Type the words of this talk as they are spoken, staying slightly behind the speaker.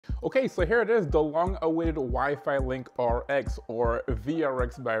Okay, so here it is, the long-awaited WiFiLink RX or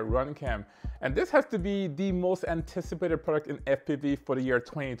VRX by RunCam. And this has to be the most anticipated product in FPV for the year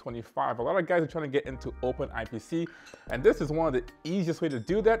 2025. A lot of guys are trying to get into Open IPC, and this is one of the easiest way to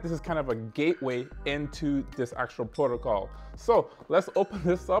do that. This is kind of a gateway into this actual protocol. So let's open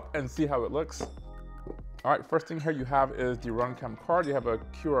this up and see how it looks. All right, first thing here you have is the RunCam card. You have a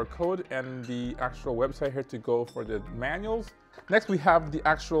QR code and the actual website here to go for the manuals. Next, we have the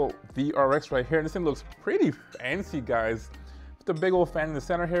actual VRX right here. And this thing looks pretty fancy, guys. With the big old fan in the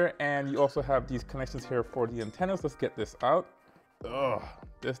center here, and you also have these connections here for the antennas. Let's get this out. Ugh,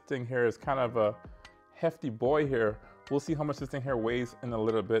 this thing here is kind of a hefty boy here. We'll see how much this thing here weighs in a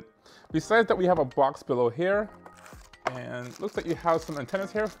little bit. Besides that, we have a box below here. And looks like you have some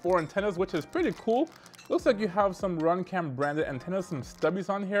antennas here, 4 antennas, which is pretty cool. Looks like you have some RunCam branded antennas, some stubbies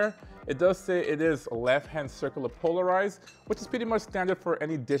on here. It does say it is left-hand circular polarized, which is pretty much standard for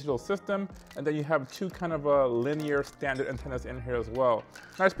any digital system. And then you have 2 kind of linear standard antennas in here as well.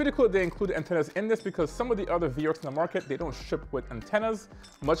 Now it's pretty cool that they include antennas in this because some of the other VRX in the market, they don't ship with antennas,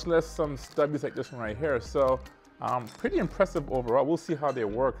 much less some stubbies like this one right here. So pretty impressive overall. We'll see how they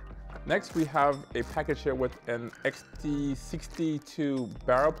work. Next, we have a package here with an XT62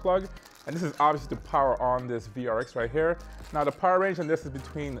 barrel plug. And this is obviously to power on this VRX right here. Now the power range on this is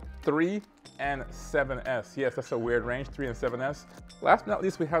between 3 and 7S. Yes, that's a weird range, 3 and 7S. Last but not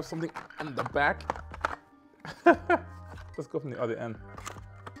least, we have something on the back. Let's go from the other end.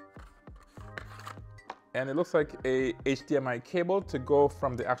 And it looks like a HDMI cable to go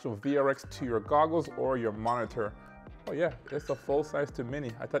from the actual VRX to your goggles or your monitor. Oh yeah, it's a full size to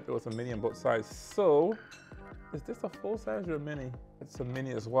mini. I thought there was a mini on both sides. So, is this a full size or a mini? It's a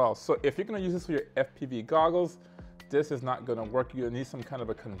mini as well. So if you're gonna use this for your FPV goggles, this is not gonna work. You're gonna need some kind of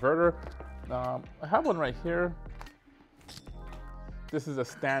a converter. I have one right here. This is a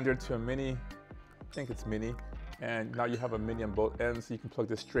standard to a mini. I think it's mini. And now you have a mini on both ends, so you can plug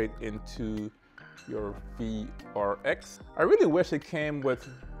this straight into your VRX. I really wish it came with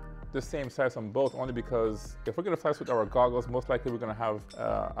the same size on both, only because if we're gonna fly with our goggles, most likely we're gonna have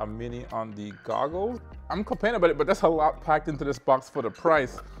a mini on the goggles. I'm complaining about it, but that's a lot packed into this box for the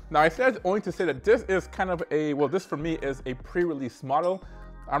price. Now I said only to say that this is kind of a, well, this for me is a pre-release model.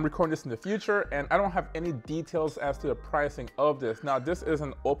 I'm recording this in the future and I don't have any details as to the pricing of this. Now this is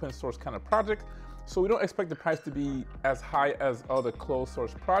an open source kind of project, so we don't expect the price to be as high as other closed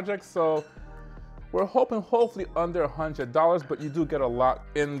source projects. So we're hoping hopefully under $100, but you do get a lot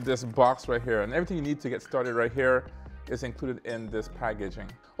in this box right here. And everything you need to get started right here is included in this packaging.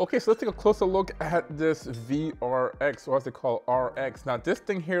 Okay, so let's take a closer look at this VRX, or as they call RX. Now this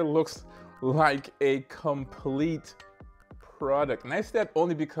thing here looks like a complete product. And I say that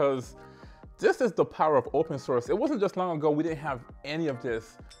only because this is the power of open source. It wasn't just long ago we didn't have any of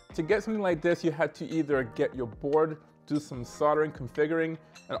this. To get something like this, you had to either get your board, do some soldering, configuring,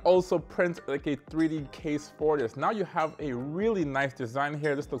 and also print like a 3D case for this. Now you have a really nice design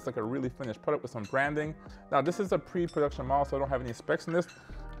here. This looks like a really finished product with some branding. Now this is a pre-production model, so I don't have any specs in this,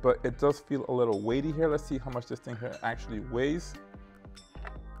 but it does feel a little weighty here. Let's see how much this thing here actually weighs.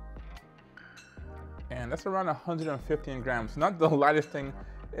 And that's around 115 grams. Not the lightest thing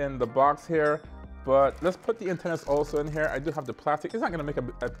in the box here, but let's put the antennas also in here. I do have the plastic. It's not gonna make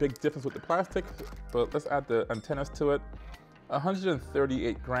a big difference with the plastic, but let's add the antennas to it.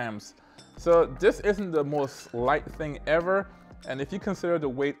 138 grams. So this isn't the most light thing ever. And if you consider the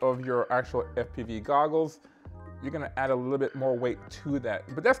weight of your actual FPV goggles, you're gonna add a little bit more weight to that.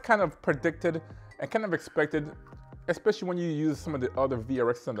 But that's kind of predicted and kind of expected, especially when you use some of the other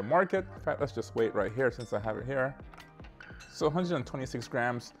VRXs on the market. In fact, let's just wait right here since I have it here. So 126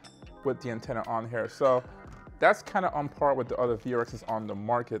 grams with the antenna on here. So that's kind of on par with the other VRXs on the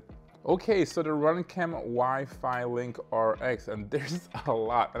market. Okay, so the RunCam WiFiLink RX, and there's a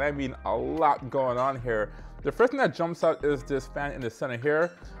lot, and I mean a lot going on here. The first thing that jumps out is this fan in the center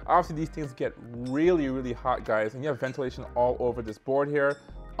here. Obviously these things get really, really hot, guys, and you have ventilation all over this board here,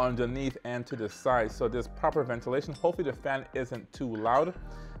 underneath and to the side. So there's proper ventilation. Hopefully the fan isn't too loud,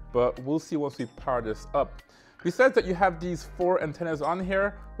 but we'll see once we power this up. Besides that, you have these 4 antennas on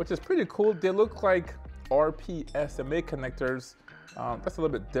here, which is pretty cool. They look like RPSMA connectors. That's a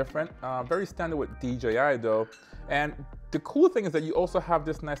little bit different. Very standard with DJI though. And the cool thing is that you also have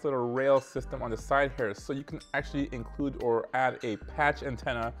this nice little rail system on the side here. So you can actually include or add a patch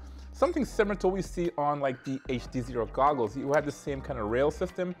antenna, something similar to what we see on like the HD0 goggles. You have the same kind of rail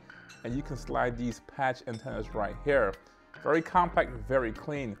system and you can slide these patch antennas right here. Very compact, very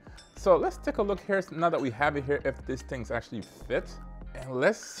clean. So let's take a look here now that we have it here, if these things actually fit. And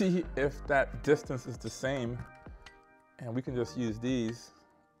let's see if that distance is the same. And we can just use these.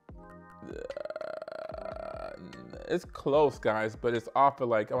 It's close, guys, but it's off by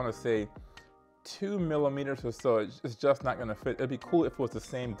like, I want to say 2 millimeters or so. It's just not gonna fit. It'd be cool if it was the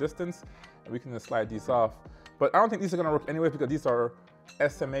same distance and we can just slide these off. But I don't think these are gonna work anyway because these are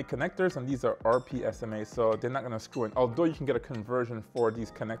SMA connectors and these are RP SMA, so they're not gonna screw in, although you can get a conversion for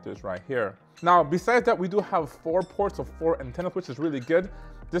these connectors right here. Now, besides that, we do have 4 ports of 4 antennas, which is really good.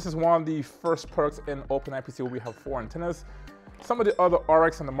 This is one of the first products in Open IPC where we have 4 antennas. Some of the other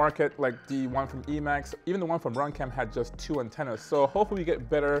RX on the market, like the one from Emax, even the one from RunCam had just 2 antennas. So hopefully we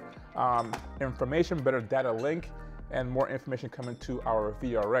get better information, better data link, and more information coming to our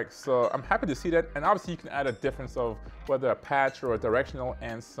VRX. So I'm happy to see that. And obviously you can add a difference of whether a patch or a directional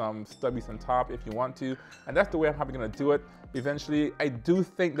and some stubbies on top if you want to. And that's the way I'm probably gonna do it eventually. I do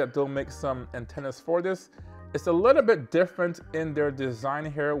think that they'll make some antennas for this. It's a little bit different in their design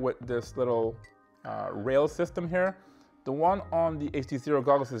here with this little rail system here. The one on the HD0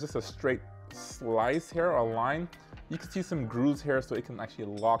 goggles is just a straight slice here, a line. You can see some grooves here so it can actually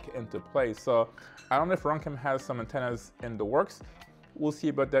lock into place. So I don't know if RunCam has some antennas in the works. We'll see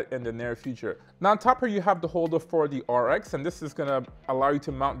about that in the near future. Now on top here you have the holder for the RX, and this is gonna allow you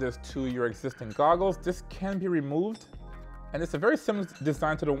to mount this to your existing goggles. This can be removed, and it's a very similar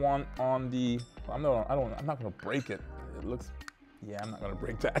design to the one on the, I'm not gonna break it. It looks, yeah, I'm not gonna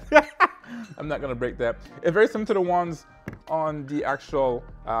break that. I'm not gonna break that. It's very similar to the ones on the actual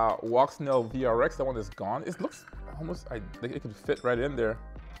Walksnail VRX. That one is gone. It looks almost like it could fit right in there.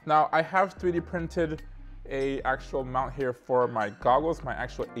 Now I have 3D printed a actual mount here for my goggles, my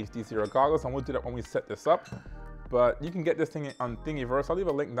actual HD0 goggles, and we'll do that when we set this up. But you can get this thing on Thingiverse. I'll leave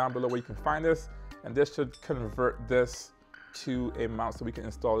a link down below where you can find this, and this should convert this to a mount so we can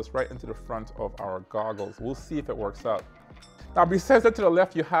install this right into the front of our goggles. We'll see if it works out. Now besides that, to the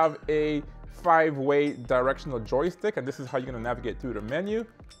left you have a 5-way directional joystick, and this is how you're gonna navigate through the menu.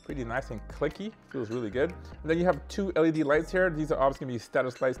 Pretty nice and clicky, feels really good. And then you have 2 LED lights here. These are obviously gonna be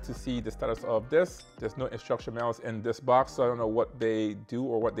status lights to see the status of this. There's no instruction manuals in this box, so I don't know what they do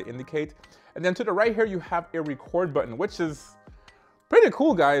or what they indicate. And then to the right here, you have a record button, which is pretty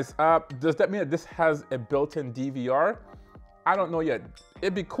cool, guys. Does that mean that this has a built-in DVR? I don't know yet.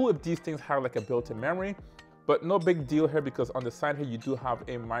 It'd be cool if these things have like a built-in memory. But no big deal here because on the side here you do have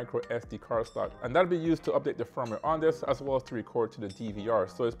a micro SD card slot, and that'll be used to update the firmware on this as well as to record to the DVR.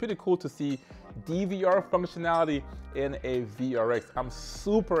 So it's pretty cool to see DVR functionality in a VRX. I'm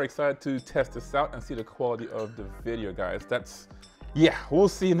super excited to test this out and see the quality of the video, guys. Yeah, we'll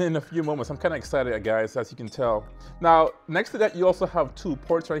see in a few moments. I'm kind of excited, guys, as you can tell. Now, next to that, you also have 2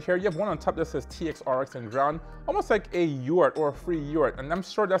 ports right here. You have one on top that says TX, RX, and ground, almost like a UART or a free UART. And I'm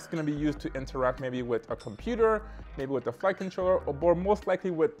sure that's going to be used to interact maybe with a computer, maybe with the flight controller, or most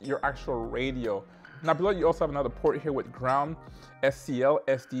likely with your actual radio. Now, below you also have another port here with ground, SCL,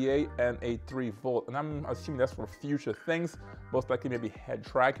 SDA, and a 3-volt. And I'm assuming that's for future things, most likely maybe head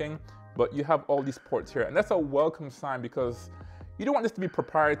tracking. But you have all these ports here, and that's a welcome sign because you don't want this to be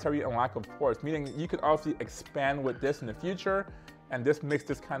proprietary and lack of ports, meaning you could obviously expand with this in the future, and this makes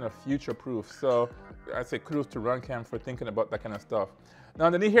this kind of future-proof. So I'd say kudos to RunCam for thinking about that kind of stuff. Now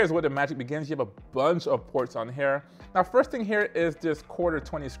underneath here is where the magic begins. You have a bunch of ports on here. Now first thing here is this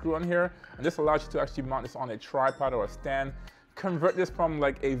 1/4 screw on here, and this allows you to actually mount this on a tripod or a stand. Convert this from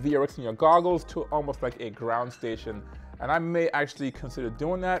like a VRX in your goggles to almost like a ground station. And I may actually consider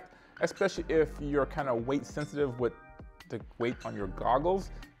doing that, especially if you're kind of weight sensitive with the weight on your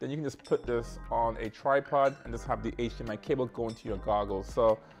goggles. Then you can just put this on a tripod and just have the HDMI cable go into your goggles.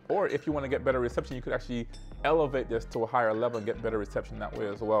 So, or if you want to get better reception, you could actually elevate this to a higher level and get better reception that way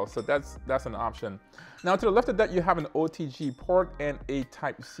as well. So that's an option. Now to the left of that, you have an OTG port and a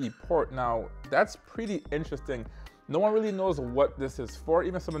Type-C port. Now that's pretty interesting. No one really knows what this is for.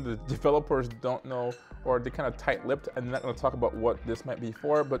 Even some of the developers don't know, or they're kind of tight-lipped and not going to talk about what this might be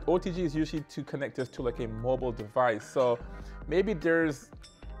for. But OTG is usually to connect this to like a mobile device. So maybe there's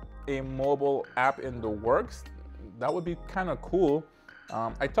a mobile app in the works. That would be kind of cool.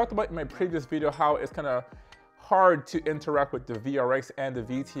 I talked about in my previous video how it's kind of hard to interact with the VRX and the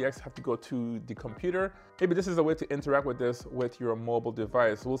VTX, have to go to the computer. Maybe this is a way to interact with this with your mobile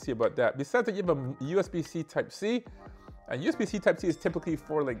device. We'll see about that. Besides that, you have a USB-C Type-C. And USB-C Type-C is typically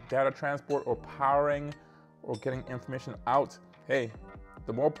for like data transport or powering or getting information out. Hey,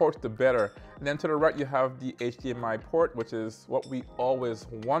 the more ports, the better. And then to the right, you have the HDMI port, which is what we always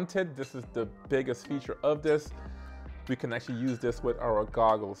wanted. This is the biggest feature of this. We can actually use this with our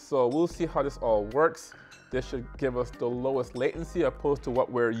goggles. So we'll see how this all works. This should give us the lowest latency opposed to what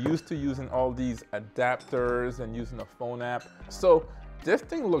we're used to using all these adapters and using a phone app. So this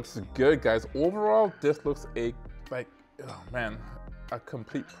thing looks good, guys. Overall, this looks oh man, a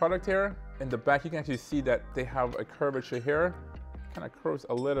complete product here. In the back, you can actually see that they have a curvature here. Kind of curves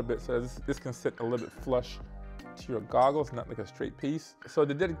a little bit, so this can sit a little bit flush to your goggles, not like a straight piece. So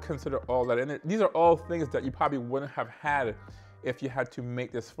they did consider all that in it. These are all things that you probably wouldn't have had if you had to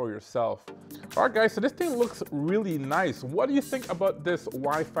make this for yourself. All right, guys, so this thing looks really nice. What do you think about this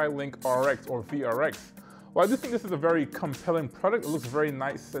WiFiLink RX or VRX? Well, I do think this is a very compelling product. It looks very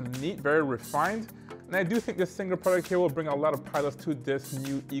nice and neat, very refined. And I do think this single product here will bring a lot of pilots to this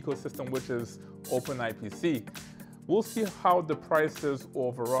new ecosystem, which is Open IPC. We'll see how the price is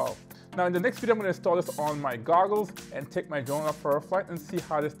overall. Now, in the next video, I'm going to install this on my goggles and take my drone up for a flight and see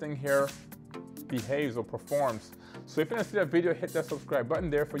how this thing here behaves or performs. So if you want to see that video, hit that subscribe button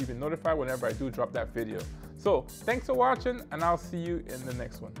there for you to be notified whenever I do drop that video. So thanks for watching, and I'll see you in the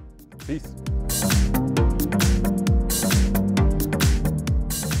next one. Peace.